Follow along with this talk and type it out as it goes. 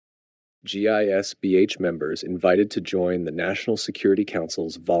GISBH members invited to join the National Security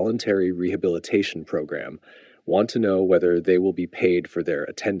Council's voluntary rehabilitation program want to know whether they will be paid for their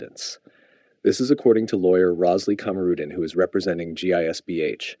attendance. This is according to lawyer Rosli Kamaruddin, who is representing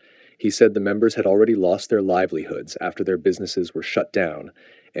GISBH. He said the members had already lost their livelihoods after their businesses were shut down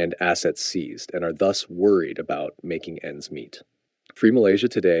and assets seized, and are thus worried about making ends meet. Free Malaysia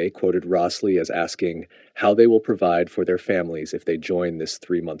Today quoted Rosli as asking how they will provide for their families if they join this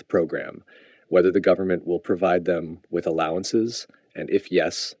 3-month program, whether the government will provide them with allowances, and if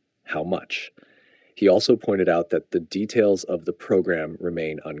yes, how much. He also pointed out that the details of the program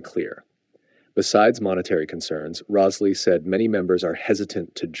remain unclear. Besides monetary concerns, Rosli said many members are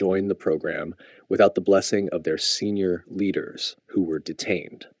hesitant to join the program without the blessing of their senior leaders who were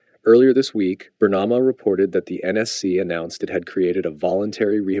detained. Earlier this week, Bernama reported that the NSC announced it had created a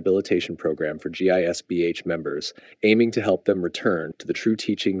voluntary rehabilitation program for GISBH members, aiming to help them return to the true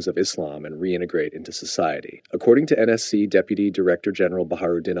teachings of Islam and reintegrate into society. According to NSC Deputy Director General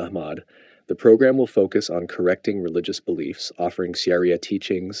Baharuddin Ahmad, the program will focus on correcting religious beliefs, offering Sharia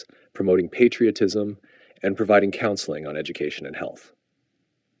teachings, promoting patriotism, and providing counseling on education and health.